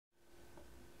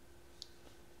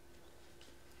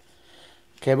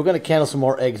Okay, we're going to candle some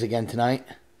more eggs again tonight.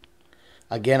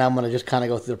 Again, I'm going to just kind of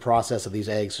go through the process of these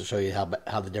eggs to show you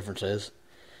how the difference is.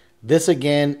 This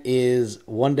again is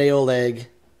 1 day old egg,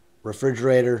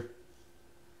 refrigerator,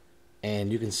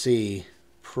 and you can see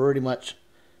pretty much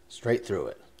straight through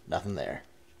it. Nothing there.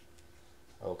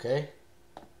 Okay.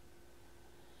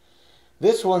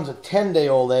 This one's a 10-day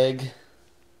old egg,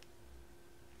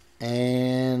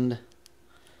 and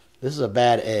this is a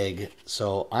bad egg,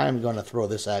 so I'm going to throw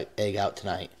this egg out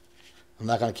tonight. I'm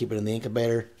not going to keep it in the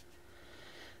incubator.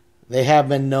 They have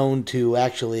been known to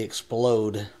actually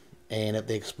explode, and if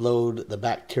they explode, the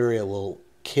bacteria will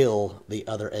kill the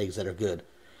other eggs that are good.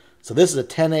 So this is a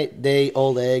 10-day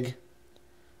old egg.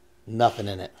 Nothing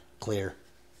in it. Clear.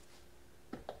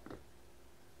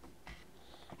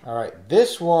 Alright,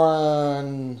 this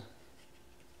one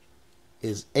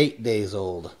is 8 days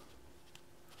old.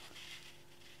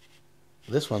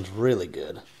 This one's really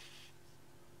good.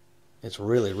 It's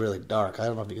really, really dark. I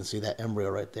don't know if you can see that embryo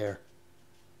right there.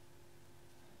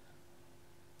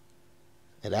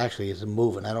 It actually is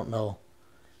moving. I don't know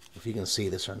if you can see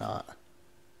this or not.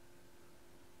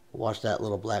 Watch that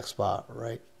little black spot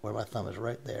right where my thumb is,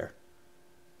 right there.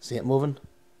 See it moving?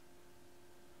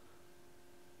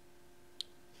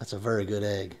 That's a very good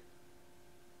egg.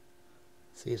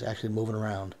 See, it's actually moving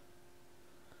around.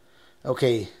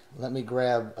 Okay, let me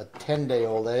grab a 10-day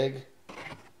old egg.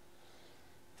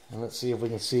 And let's see if we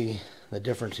can see the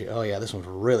difference here. Oh yeah, this one's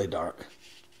really dark.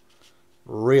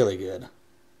 Really good.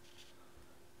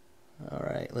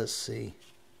 Alright, let's see.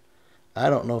 I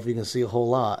don't know if you can see a whole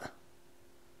lot.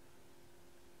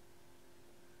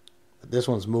 But this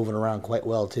one's moving around quite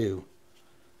well too.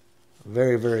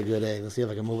 Very, very good egg. Let's see if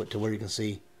I can move it to where you can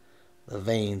see the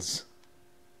veins.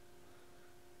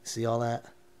 See all that?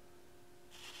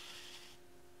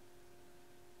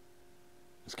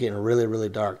 It's getting really, really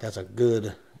dark. That's a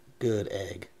good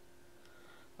egg.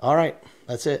 Alright,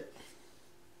 that's it.